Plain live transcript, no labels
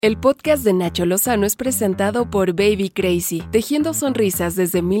El podcast de Nacho Lozano es presentado por Baby Crazy, tejiendo sonrisas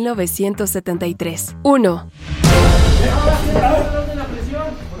desde 1973. 1.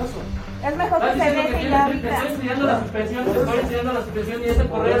 Es mejor que se deje ya ahorita. Te estoy enseñando la suspensión y ese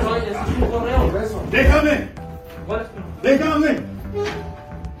correo no, ese es un correo. ¡Déjame! ¡Déjame!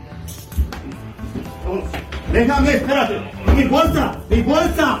 ¡Déjame! ¡Espérate! ¡Mi bolsa! ¡Mi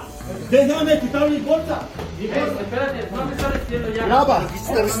bolsa! ¡Déjame quitar mi bolsa! Espérate, no me estás diciendo ya. ¡Graba! ¿Qué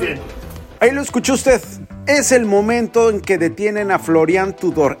estás diciendo? Ahí lo escuchó usted. Es el momento en que detienen a Florian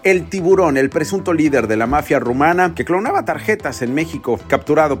Tudor, el tiburón, el presunto líder de la mafia rumana que clonaba tarjetas en México,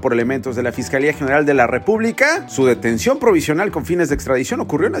 capturado por elementos de la Fiscalía General de la República. Su detención provisional con fines de extradición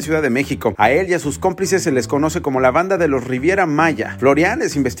ocurrió en la Ciudad de México. A él y a sus cómplices se les conoce como la banda de los Riviera Maya. Florian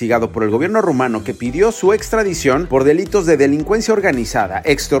es investigado por el gobierno rumano que pidió su extradición por delitos de delincuencia organizada,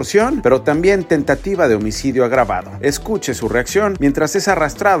 extorsión, pero también tentativa de homicidio agravado. Escuche su reacción mientras es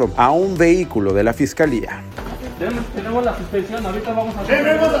arrastrado a un vehículo de la Fiscalía. Tenemos la suspensión, ahorita vamos a...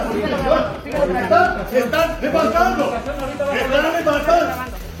 ¡Tenemos la suspensión! ¡Están levantando! ¡Están levantando!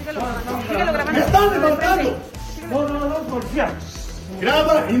 Síguelo grabando. ¡Me están levantando! No, policía.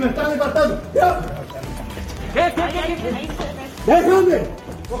 Graba y me están levantando. ¿Qué? ¡Déjame! ¡Déjame!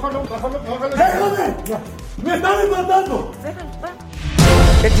 ¡Me están levantando!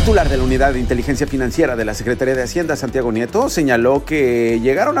 El titular de la Unidad de Inteligencia Financiera de la Secretaría de Hacienda, Santiago Nieto, señaló que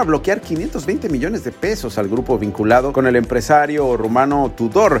llegaron a bloquear 520 millones de pesos al grupo vinculado con el empresario rumano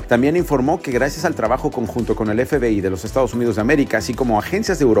Tudor. También informó que gracias al trabajo conjunto con el FBI de los Estados Unidos de América, así como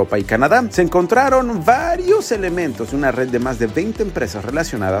agencias de Europa y Canadá, se encontraron varios elementos de una red de más de 20 empresas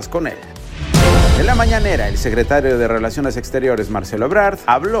relacionadas con él. En la mañanera, el secretario de Relaciones Exteriores, Marcelo Ebrard,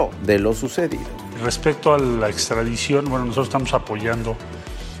 habló de lo sucedido. Respecto a la extradición, nosotros estamos apoyando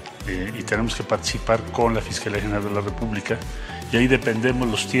y tenemos que participar con la Fiscalía General de la República y ahí dependemos,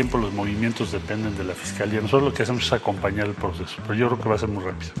 los tiempos, los movimientos dependen de la Fiscalía. Nosotros lo que hacemos es acompañar el proceso, pero yo creo que va a ser muy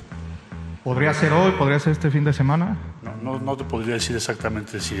rápido. ¿Podría ser hoy? ¿Podría ser este fin de semana? No te podría decir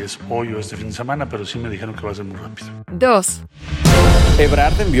exactamente si es hoy o este fin de semana, pero sí me dijeron que va a ser muy rápido. 2.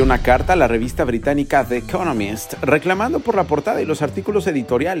 Ebrard envió una carta a la revista británica The Economist reclamando por la portada y los artículos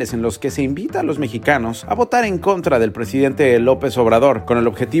editoriales en los que se invita a los mexicanos a votar en contra del presidente López Obrador con el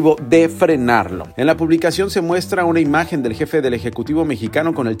objetivo de frenarlo. En la publicación se muestra una imagen del jefe del Ejecutivo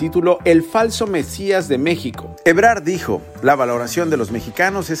mexicano con el título El falso Mesías de México. Ebrard dijo: la valoración de los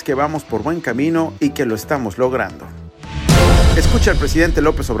mexicanos es que vamos por buen camino y que lo estamos logrando. Escucha al presidente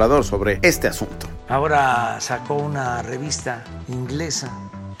López Obrador sobre este asunto. Ahora sacó una revista inglesa,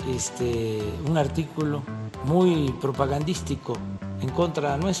 un artículo muy propagandístico en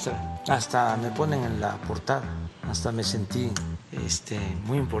contra nuestra. Hasta me ponen en la portada, hasta me sentí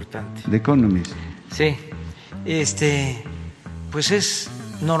muy importante. The Economist. Sí, pues es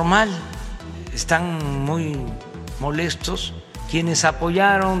normal, están muy molestos quienes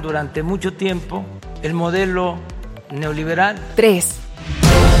apoyaron durante mucho tiempo el modelo neoliberal. 3.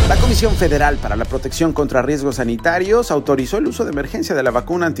 La Comisión Federal para la Protección contra Riesgos Sanitarios autorizó el uso de emergencia de la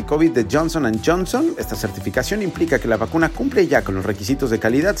vacuna anti-COVID de Johnson & Johnson. Esta certificación implica que la vacuna cumple ya con los requisitos de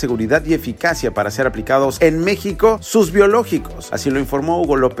calidad, seguridad y eficacia para ser aplicados en México, sus biológicos. Así lo informó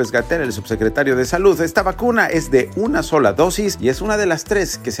Hugo López-Gatell, el subsecretario de Salud. Esta vacuna es de una sola dosis y es una de las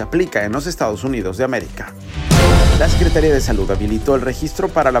 3 que se aplica en los Estados Unidos de América. La Secretaría de Salud habilitó el registro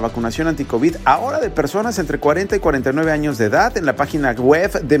para la vacunación anti-COVID ahora de personas entre 40 y 49 años de edad en la página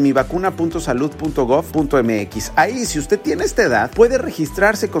web de mivacuna.salud.gov.mx. Ahí, si usted tiene esta edad, puede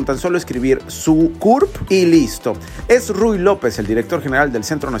registrarse con tan solo escribir su CURP y listo. Es Ruy López, el director general del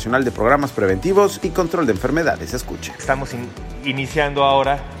Centro Nacional de Programas Preventivos y Control de Enfermedades. Escuche. Estamos iniciando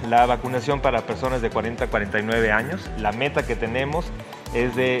ahora la vacunación para personas de 40 a 49 años. La meta que tenemos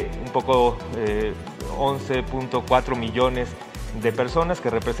es de un poco 11.4 millones de personas, que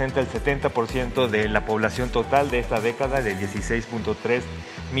representa el 70% de la población total de esta década, de 16.3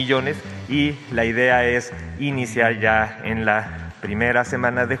 millones, y la idea es iniciar ya en la primera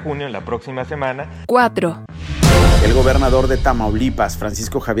semana de junio, en la próxima semana. 4. El gobernador de Tamaulipas,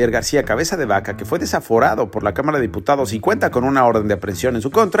 Francisco Javier García Cabeza de Vaca, que fue desaforado por la Cámara de Diputados y cuenta con una orden de aprehensión en su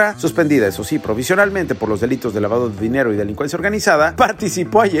contra, suspendida, eso sí, provisionalmente por los delitos de lavado de dinero y delincuencia organizada,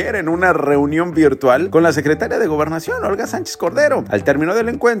 participó ayer en una reunión virtual con la secretaria de Gobernación, Olga Sánchez Cordero. Al término del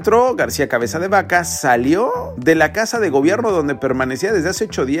encuentro, García Cabeza de Vaca salió de la casa de gobierno donde permanecía desde hace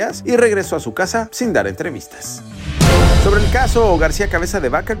 8 días y regresó a su casa sin dar entrevistas. Sobre el caso García Cabeza de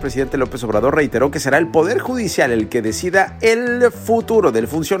Vaca, el presidente López Obrador reiteró que será el Poder Judicial el que decida el futuro del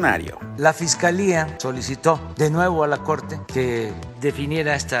funcionario. La Fiscalía solicitó de nuevo a la Corte que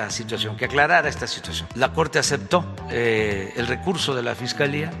definiera esta situación, que aclarara esta situación. La Corte aceptó el recurso de la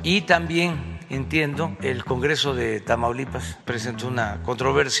Fiscalía y también, entiendo, el Congreso de Tamaulipas presentó una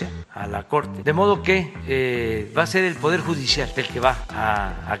controversia a la Corte. De modo que va a ser el Poder Judicial el que va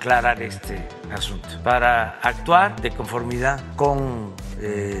a aclarar este asunto para actuar de conformidad con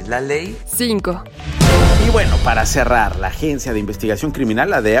la ley. 5. Y bueno, para cerrar, la Agencia de Investigación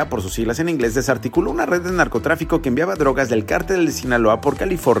Criminal, la DEA, por sus siglas en inglés, desarticuló una red de narcotráfico que enviaba drogas del cártel de Sinaloa por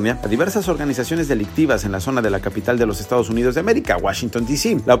California a diversas organizaciones delictivas en la zona de la capital de los Estados Unidos de América, Washington,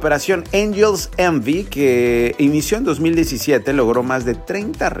 D.C. La operación Angels Envy, que inició en 2017, logró más de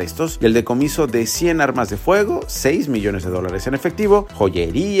 30 arrestos y el decomiso de 100 armas de fuego, $6 millones en efectivo,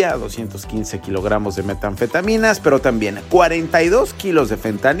 joyería, 215 kilogramos de metanfetaminas, pero también 42 kilos de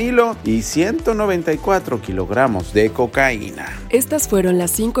fentanilo y 194 kilogramos de cocaína. Estas fueron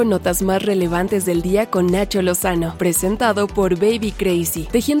las 5 notas más relevantes del día con Nacho Lozano, presentado por Baby Crazy,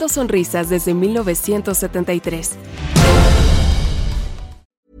 tejiendo sonrisas desde 1973.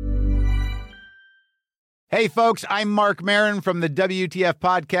 Hey folks, I'm Mark Maron from the WTF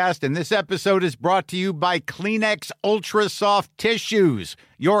Podcast, and this episode is brought to you by Kleenex Ultra Soft Tissues,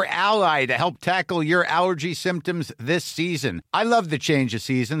 your ally to help tackle your allergy symptoms this season. I love the change of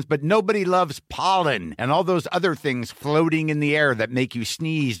seasons, but nobody loves pollen and all those other things floating in the air that make you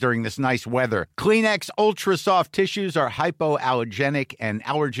sneeze during this nice weather. Kleenex Ultra Soft Tissues are hypoallergenic and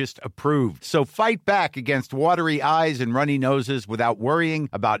allergist approved, so fight back against watery eyes and runny noses without worrying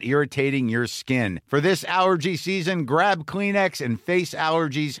about irritating your skin. For this allergy season, grab Kleenex and face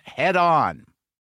allergies head on.